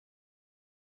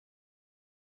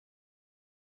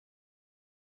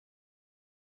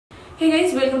Hey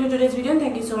guys, welcome to today's video and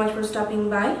thank you so much for stopping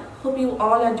by. Hope you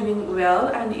all are doing well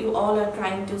and you all are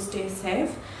trying to stay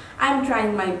safe. I'm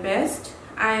trying my best.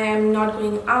 I am not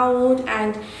going out,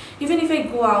 and even if I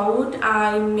go out,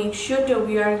 I make sure to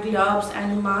wear gloves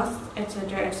and masks,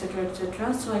 etc, etc,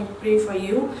 etc. So I pray for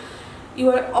you.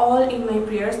 You are all in my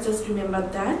prayers, just remember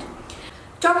that.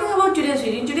 Talking about today's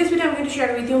video, I'm going to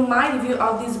share with you my review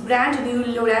of this brand new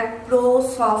Lorac Pro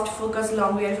Soft Focus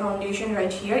Longwear foundation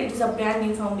right here. It is a brand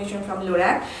new foundation from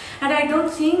Lorac, and I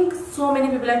don't think so many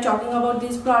people are talking about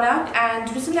this product. And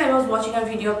recently I was watching a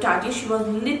video of Tati. She was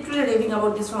literally raving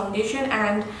about this foundation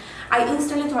and I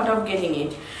instantly thought of getting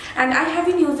it. And I have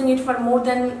been using it for more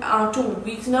than 2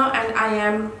 weeks now, and I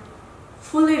am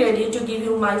fully ready to give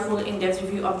you my full in-depth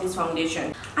review of this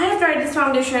foundation. I have tried this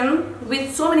foundation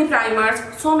with so many primers,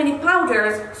 so many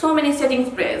powders, so many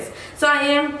setting sprays. So I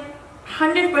am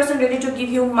 100% ready to give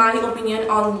you my opinion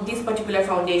on this particular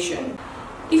foundation.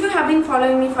 If you have been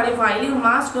following me for a while, you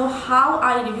must know how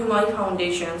I review my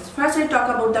foundations. First I talk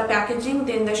about the packaging,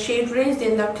 then the shade range,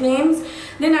 then the claims.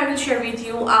 Then I will share with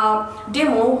you a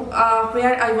demo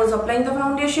where I was applying the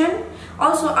foundation.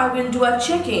 Also I will do a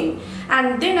check-in,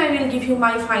 and then I will give you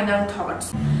my final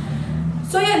thoughts.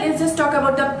 So yeah, let's just talk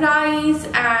about the price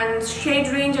and shade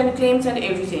range and claims and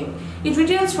everything. It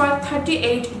retails for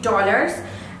 $38,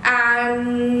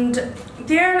 and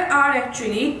there are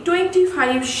actually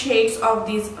 25 shades of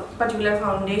this particular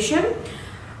foundation,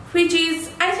 which is,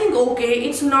 I think, okay.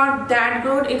 It's not that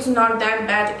good, it's not that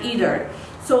bad either.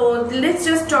 So let's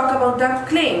just talk about the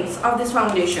claims of this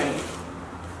foundation.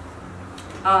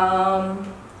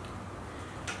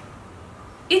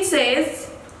 It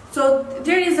says, so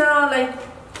there is a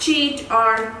cheat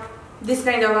or this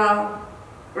kind of a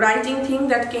writing thing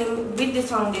that came with this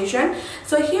foundation.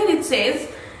 So here it says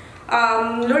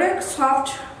Lorac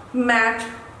Soft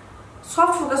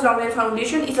Focus Longwear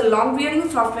Foundation is a long wearing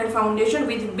soft wear foundation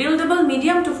with buildable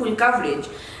medium to full coverage.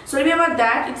 So remember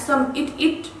that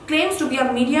it claims to be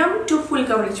a medium to full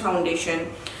coverage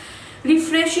foundation.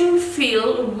 Refreshing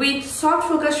feel with soft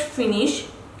focus finish,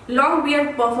 long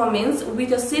wear performance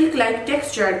with a silk-like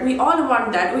texture. We all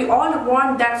want that. We all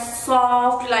want that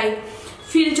soft,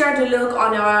 filtered look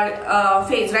on our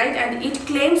face, right? And it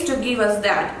claims to give us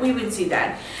that. We will see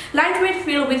that. Lightweight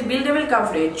feel with buildable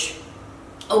coverage.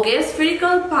 Okay,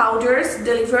 spherical powders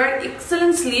deliver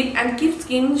excellent sleep and keep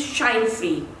skin shine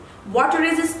free. Water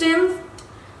resistant,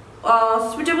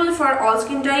 suitable for all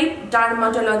skin type,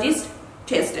 dermatologist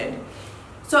tested.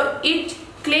 So it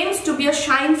claims to be a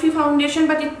shine free foundation,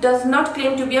 but it does not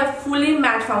claim to be a fully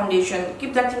matte foundation.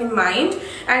 Keep that thing in mind.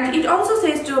 And it also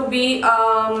says to be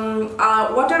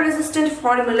a water resistant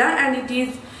formula, and it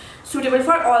is suitable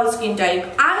for all skin type.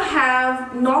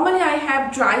 Normally I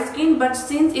have dry skin, but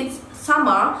since it's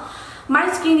summer,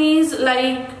 my skin is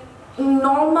like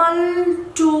normal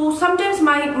to sometimes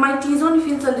my T-zone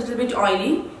feels a little bit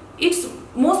oily. It's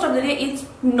most of the day it's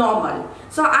normal.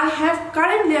 So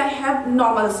currently I have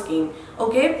normal skin.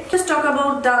 Okay, let's talk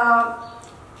about the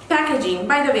packaging.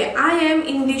 By the way, I am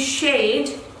in the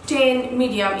shade 10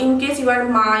 medium, in case you are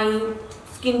my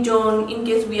skin tone, in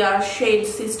case we are shade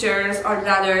sisters or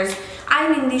brothers. I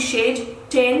am in the shade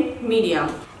 10 medium,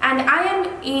 and I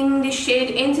am in the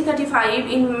shade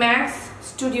NC35 in Max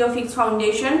Studio Fix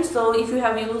foundation. So if you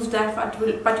have used that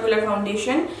particular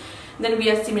foundation, then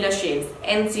we are similar shades,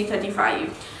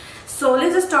 NC35. So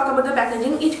let's just talk about the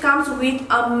packaging. It comes with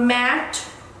a matte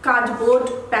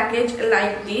cardboard package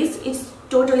like this. It's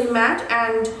totally matte,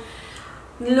 and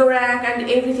Lorac and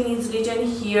everything is written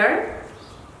here.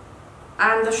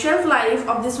 And the shelf life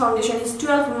of this foundation is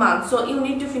 12 months. So you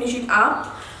need to finish it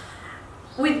up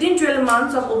within 12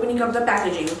 months of opening up the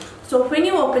packaging. So when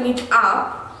you open it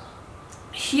up,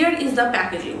 here is the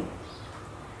packaging.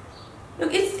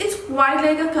 Look, it's quite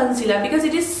like a concealer because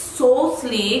it is so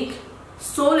sleek,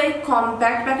 so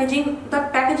compact packaging. The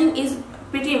packaging is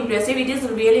pretty impressive. It is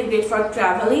really great for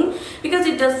traveling because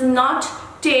it does not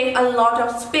take a lot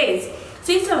of space.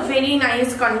 So it's a very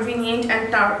nice, convenient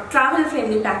and travel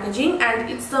friendly packaging, and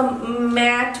it's a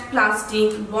matte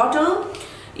plastic bottle.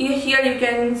 Here you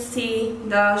can see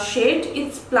the shade,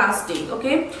 it's plastic,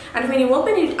 okay? And when you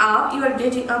open it up, you are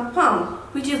getting a pump,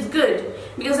 which is good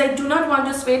because I do not want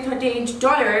to spend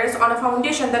 $38 on a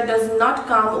foundation that does not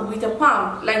come with a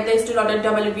pump like the Estee Lauder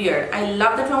Double Wear. I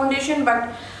love the foundation, but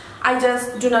I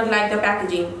just do not like the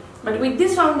packaging. But with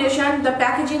this foundation, the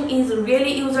packaging is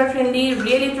really user friendly,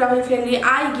 really travel friendly.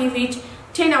 I give it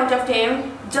 10 out of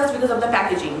 10 just because of the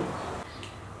packaging.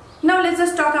 Now let's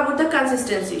just talk about the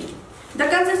consistency. The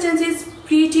consistency is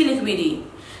pretty liquidy.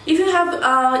 If you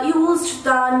have used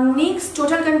the NYX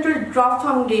Total Control Drop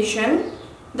Foundation,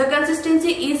 the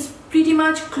consistency is pretty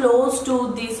much close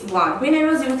to this one. When I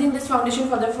was using this foundation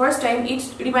for the first time, it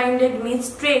reminded me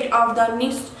straight of the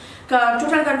NYX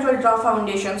Total Control Draw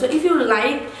foundation. So if you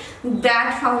like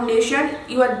that foundation,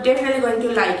 you are definitely going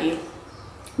to like it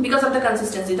because of the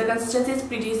consistency. The consistency is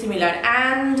pretty similar,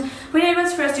 and when I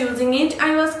was first using it,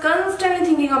 I was constantly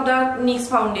thinking of the NYX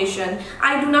foundation.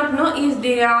 I do not know if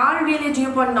they are really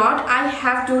dupe or not. I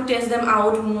have to test them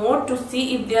out more to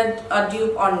see if they are a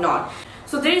dupe or not.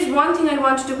 So there is one thing I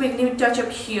want to quickly touch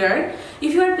up here.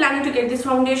 If you are planning to get this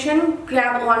foundation,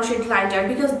 grab one shade lighter,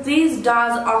 because this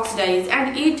does oxidize,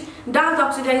 and it does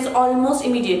oxidize almost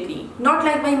immediately. Not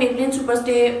like my Maybelline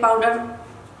Superstay powder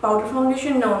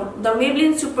foundation. No, the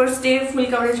Maybelline Superstay full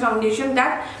coverage foundation,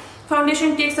 that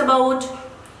foundation takes about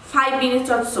 5 minutes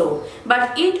or so,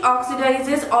 but it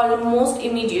oxidizes almost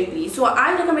immediately. So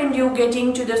I recommend you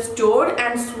getting to the store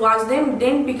and swatch them,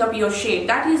 then pick up your shade.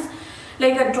 That is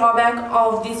like a drawback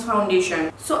of this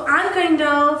foundation. So I kind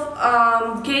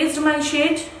of gauged my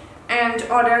shade and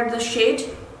ordered the shade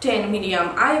 10 medium.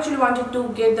 I actually wanted to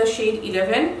get the shade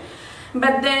 11,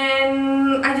 but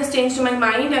then I just changed my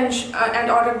mind and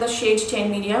ordered the shade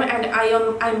 10 medium, and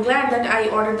I'm glad that I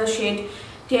ordered the shade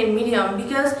 10 medium,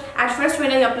 because at first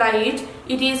when I apply it,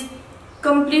 it is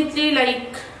completely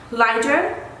like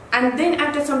lighter, and then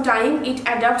after some time it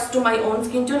adapts to my own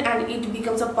skin tone and it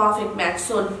becomes a perfect match.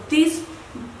 So this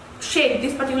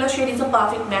particular shade is a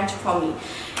perfect match for me.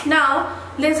 Now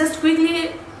let's just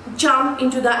quickly jump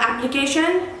into the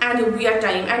application and wear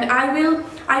time, and I will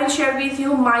share with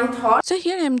you my thoughts. So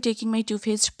here I am taking my Too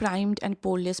Faced primed and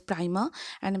poreless primer,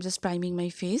 and I'm just priming my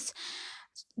face.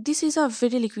 This is a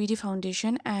very liquidy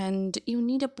foundation, and you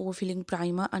need a pore filling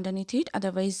primer underneath it,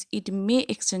 otherwise it may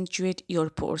accentuate your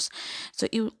pores. So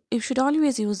you should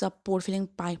always use a pore filling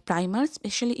primer,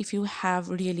 especially if you have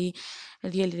really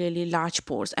large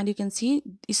pores. And you can see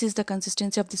this is the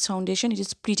consistency of this foundation. It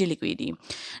is pretty liquidy.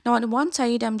 Now on one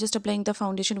side I'm just applying the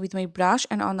foundation with my brush,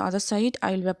 and on the other side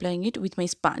I will be applying it with my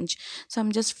sponge. So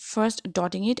I'm just first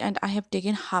dotting it, and I have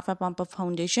taken half a pump of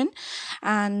foundation,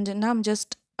 and now I'm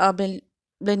just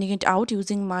blending it out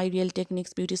using my Real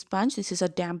Techniques beauty sponge. This is a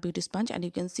damp beauty sponge, and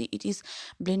you can see it is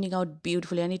blending out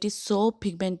beautifully, and it is so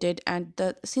pigmented, and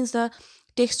since the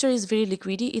texture is very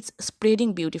liquidy, it's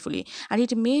spreading beautifully, and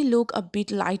it may look a bit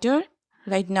lighter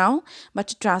right now,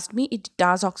 but trust me, it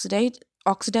does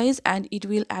oxidize and it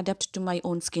will adapt to my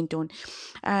own skin tone,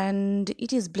 and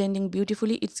it is blending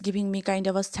beautifully. It's giving me kind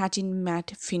of a satin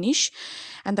matte finish,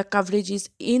 and the coverage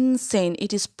is insane.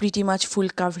 It is pretty much full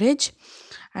coverage,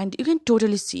 and you can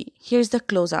totally see. Here's the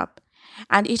close-up,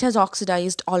 and it has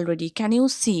oxidized already. Can you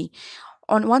see?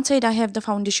 On one side I have the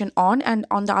foundation on, and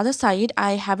on the other side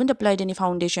I haven't applied any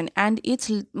foundation, and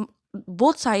it's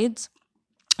both sides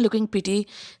looking pretty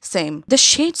same. The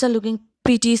shades are looking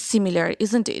pretty similar,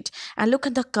 isn't it? And look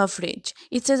at the coverage.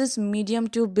 It says it's medium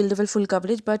to buildable full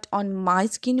coverage, but on my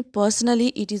skin personally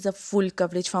it is a full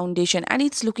coverage foundation, and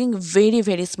it's looking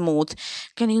very smooth.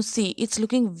 Can you see? It's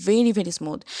looking very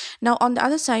smooth. Now on the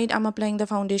other side I'm applying the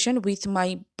foundation with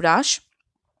my brush.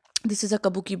 This is a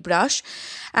kabuki brush,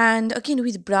 and again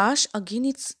with brush, again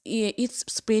it's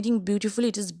spreading beautifully,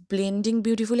 it is blending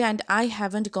beautifully, and I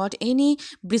haven't got any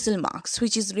bristle marks,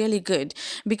 which is really good,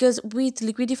 because with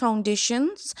liquidy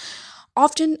foundations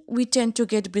often we tend to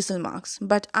get bristle marks,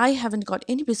 but I haven't got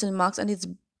any bristle marks, and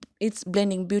it's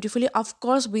blending beautifully. Of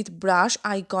course with brush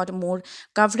I got more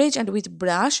coverage, and with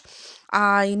brush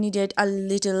I needed a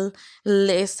little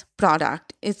less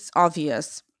product, it's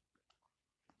obvious.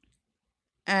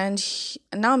 And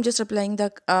now I'm just applying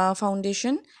the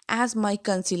foundation as my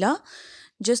concealer,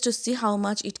 just to see how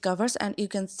much it covers, and you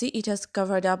can see it has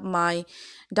covered up my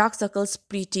dark circles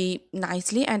pretty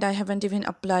nicely, and I haven't even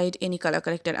applied any color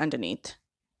corrector underneath.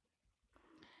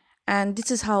 And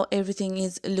this is how everything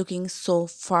is looking so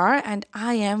far, and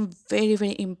I am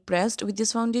very impressed with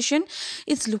this foundation.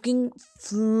 It's looking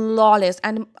flawless,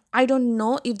 and I don't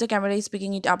know if the camera is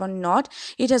picking it up or not.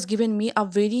 It has given me a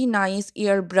very nice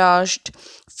airbrushed,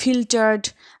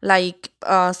 filtered like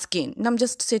skin. Now I'm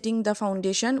just setting the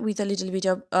foundation with a little bit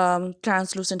of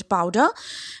translucent powder,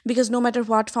 because no matter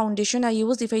what foundation I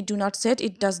use, if I do not set,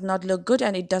 it does not look good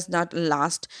and it does not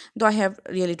last, though I have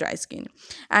really dry skin.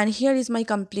 And here is my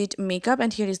complete makeup,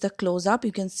 and here is the close-up.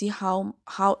 You can see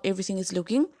how everything is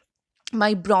looking.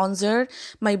 My bronzer,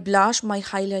 my blush, my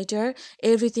highlighter,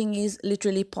 everything is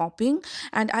literally popping,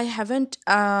 and I haven't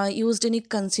used any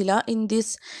concealer in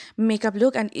this makeup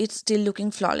look, and it's still looking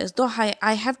flawless, though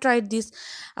I have tried this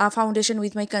foundation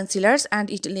with my concealers and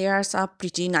it layers up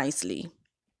pretty nicely.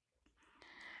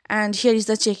 And here is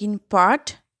the check-in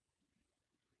part.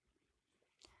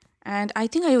 and I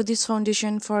think I used this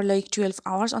foundation for like 12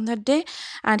 hours on that day,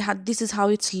 and this is how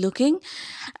it's looking.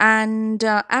 And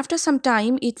after some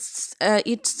time, it's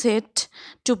set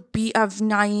to be a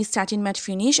nice satin matte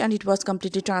finish, and it was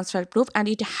completely transfer proof, and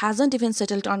it hasn't even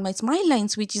settled on my smile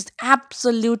lines, which is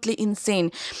absolutely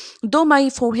insane. Though my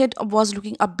forehead was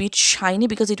looking a bit shiny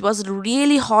because it was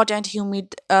really hot and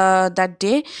humid that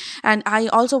day, and I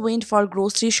also went for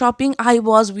grocery shopping. I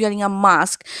was wearing a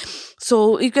mask,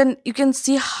 so you can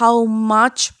see how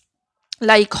much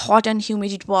like hot and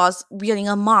humid it was wearing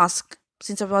a mask,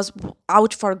 since I was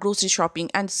out for grocery shopping,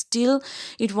 and still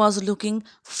it was looking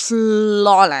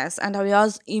flawless, and I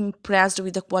was impressed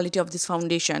with the quality of this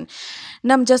foundation.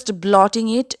 Now I'm just blotting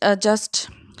it, just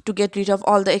to get rid of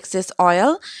all the excess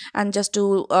oil, and just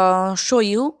to show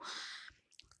you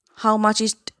how much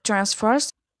it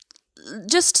transfers.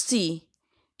 Just see,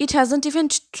 it hasn't even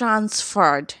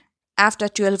transferred. After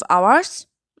 12 hours,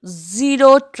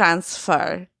 zero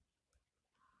transfer.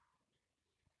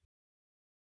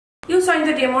 You saw in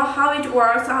the demo how it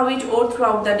works, how it works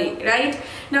throughout the day, right?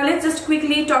 Now let's just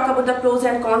quickly talk about the pros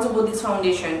and cons about this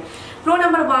foundation. Pro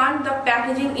number one, the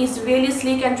packaging is really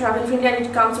sleek and travel friendly, and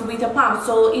it comes with a pump,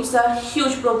 so it's a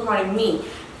huge pro for me.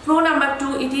 Pro number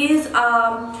two, it is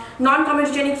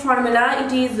non-comedogenic formula,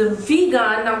 it is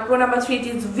vegan. Now pro number three, it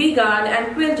is vegan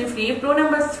and cruelty free. Pro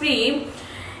number three,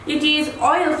 it is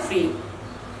oil free.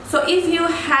 So if you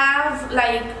have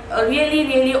like a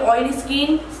really oily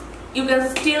skin, you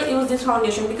can still use this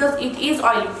foundation because it is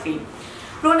oil free.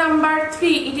 Pro number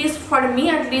three, it is for me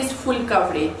at least full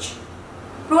coverage.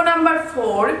 Pro number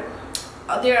four,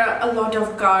 there are a lot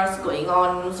of cars going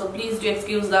on, so please do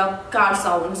excuse the car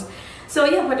sounds. So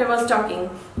yeah, what I was talking.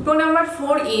 Pro number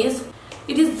four is,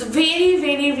 it is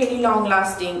very long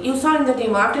lasting. You saw in the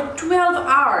demo, after 12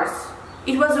 hours,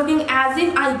 it was looking as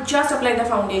if I just applied the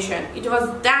foundation. It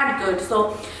was that good.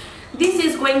 So this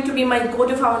is going to be my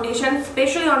go-to foundation,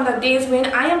 especially on the days when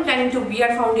I am planning to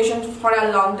wear foundation for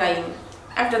a long time.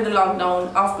 After the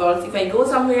lockdown, of course, if I go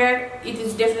somewhere, it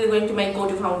is definitely going to be my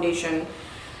go-to foundation.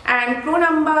 And pro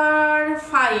number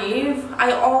five,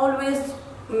 I always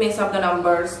mess up the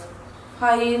numbers.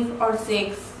 5 or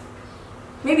 6,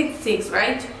 maybe it's 6,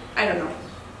 right? I don't know.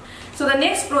 So the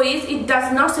next pro is, it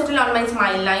does not settle on my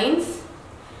smile lines.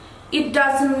 It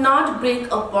does not break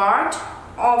apart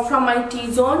or from my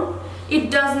T-zone.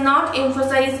 It does not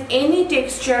emphasize any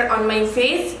texture on my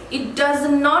face. It does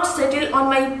not settle on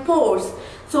my pores.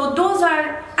 So those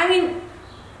are,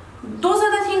 those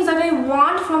are the things that I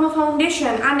want from a foundation,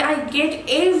 and I get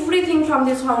everything from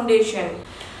this foundation.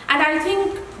 And I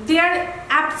think they are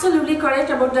absolutely correct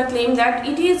about the claim that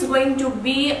it is going to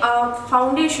be a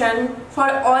foundation for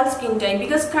all skin type,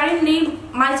 because currently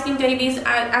my skin type is,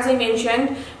 as I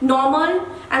mentioned, normal,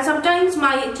 and sometimes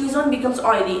my T-zone becomes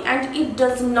oily and it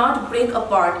does not break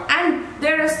apart. And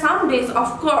there are some days,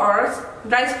 of course,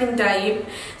 dry skin type,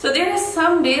 so there are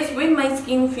some days when my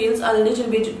skin feels a little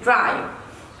bit dry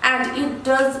and it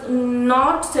does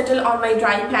not settle on my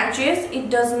dry patches. It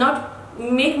does not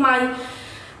make my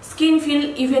skin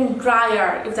feel even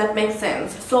drier, if that makes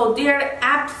sense. So they are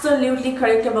absolutely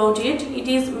correct about it. It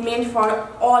is meant for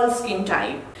all skin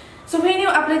type. So when you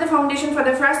apply the foundation for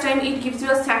the first time, it gives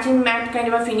you a satin matte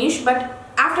kind of a finish, but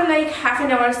after like half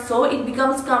an hour or so, it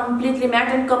becomes completely matte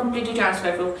and completely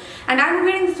transfer proof. And I'm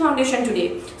wearing this foundation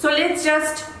today, so let's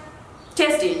just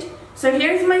test it. So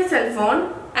here is my cell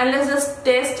phone, and let's just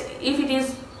test if it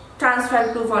is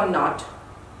transfer proof or not.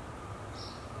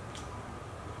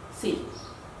 See,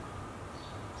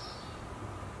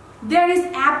 there is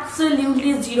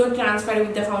absolutely zero transfer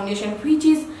with the foundation, which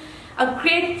is a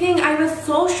great thing. I was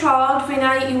so shocked when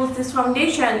I used this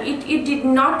foundation. It did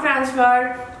not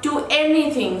transfer to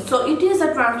anything. So it is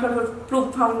a transfer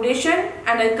proof foundation,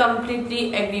 and I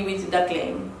completely agree with the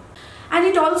claim. And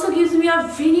it also gives me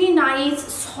a very nice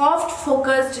soft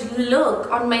focused look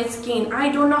on my skin.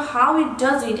 I don't know how it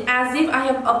does it, as if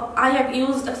I have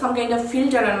used some kind of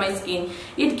filter on my skin.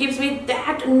 It gives me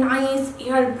that nice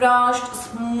airbrushed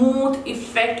smooth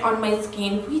effect on my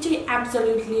skin, which I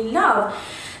absolutely love.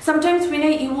 Sometimes when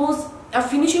I use a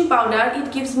finishing powder,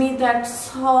 it gives me that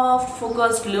soft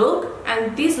focused look,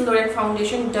 and this Lorac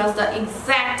foundation does the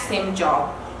exact same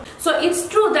job. So it's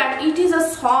true that it is a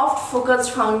soft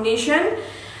focused foundation,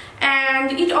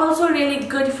 and it also really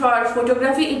good for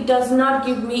photography. It does not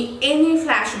give me any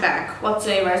flashback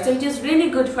whatsoever, so it is really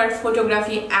good for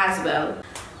photography as well.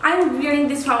 I'm wearing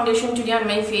this foundation today on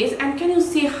my face, and can you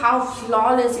see how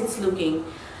flawless it's looking?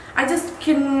 I just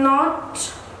cannot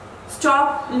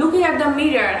stop looking at the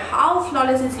mirror, how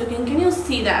flawless it's looking. Can you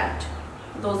see that?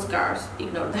 Those scars,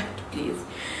 ignore that please.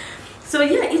 So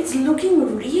yeah, it's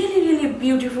looking really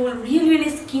beautiful, really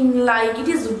skin-like. It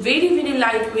is very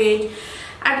lightweight,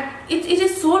 and it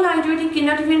is so lightweight you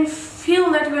cannot even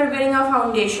feel that you are wearing a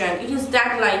foundation. It is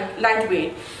that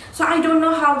lightweight. So I don't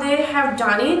know how they have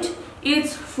done it.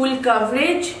 It's full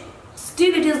coverage,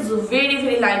 still it is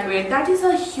very lightweight. That is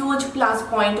a huge plus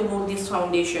point about this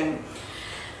foundation.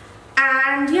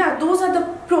 And yeah, those are the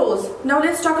pros. Now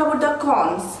let's talk about the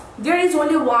cons. There is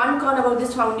only one con about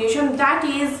this foundation, that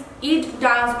is it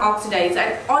does oxidize,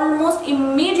 and almost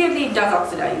immediately it does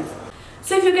oxidize.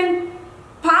 So if you can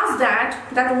pass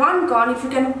that one con, if you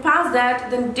can pass that,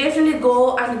 then definitely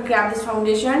go and grab this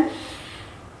foundation.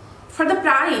 For the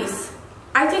price,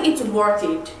 I think it's worth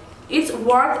it. It's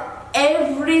worth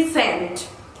every cent.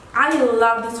 I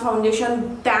love this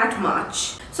foundation that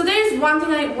much. So there is one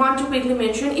thing I want to quickly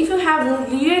mention. If you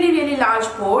have really large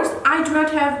pores, I do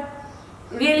not have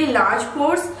really large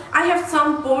pores. I have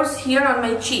some pores here on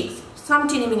my cheeks, some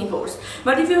teeny mini pores.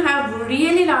 But if you have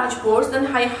really large pores, then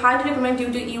I highly recommend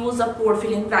you to use a pore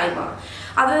filling primer.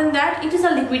 Other than that, it is a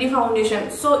liquidy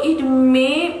foundation, so it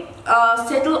may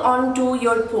settle onto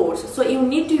your pores. So you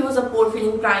need to use a pore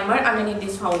filling primer underneath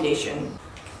this foundation.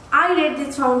 I rate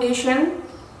this foundation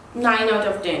 9 out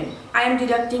of 10. I am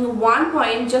deducting 1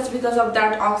 point just because of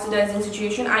that oxidizing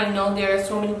situation. I know there are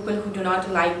so many people who do not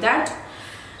like that,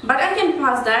 but I can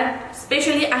pass that.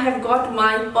 Especially I have got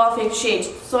my perfect shade,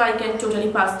 so I can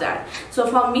totally pass that. So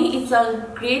for me, it's a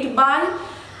great buy.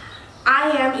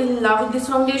 I am in love with this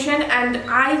foundation, and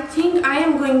I think I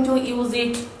am going to use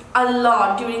it a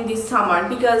lot during this summer,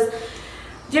 because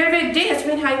there were days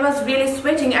when I was really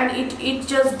sweating and it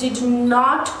just did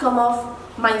not come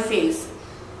off my face.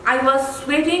 I was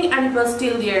sweating and it was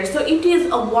still there. So it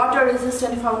is a water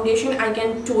resistant foundation, I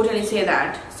can totally say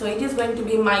that. So it is going to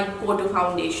be my go-to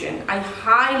foundation. I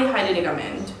highly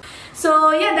recommend.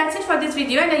 So yeah, that's it for this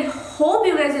video, and I hope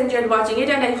you guys enjoyed watching it,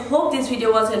 and I hope this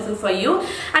video was helpful for you.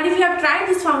 And if you have tried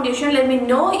this foundation, let me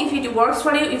know if it works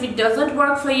for you. If it doesn't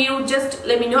work for you, just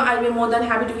let me know. I'll be more than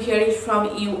happy to hear it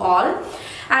from you all.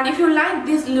 And if you like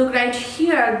this look right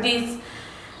here, this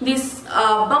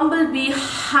bumblebee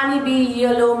honeybee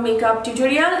yellow makeup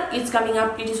tutorial, it's coming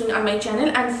up pretty soon on my channel,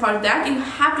 and for that you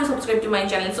have to subscribe to my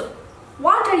channel. So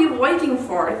what are you waiting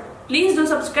for? Please do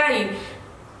subscribe.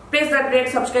 Press that red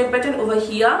subscribe button over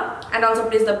here, and also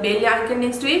press the bell icon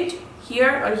next to it,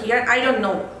 here or here, I don't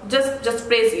know, just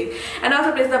press it, and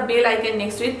also press the bell icon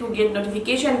next to it to get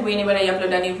notification whenever I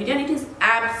upload a new video, and it is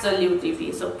absolutely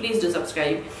free. So please do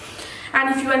subscribe.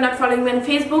 And if you are not following me on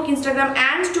Facebook, Instagram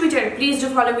and Twitter, please do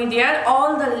follow me there.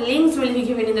 All the links will be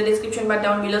given in the description bar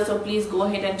down below, so please go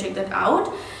ahead and check that out.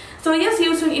 So yes, see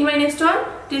you soon in my next one.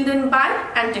 Till then,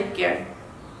 bye and take care.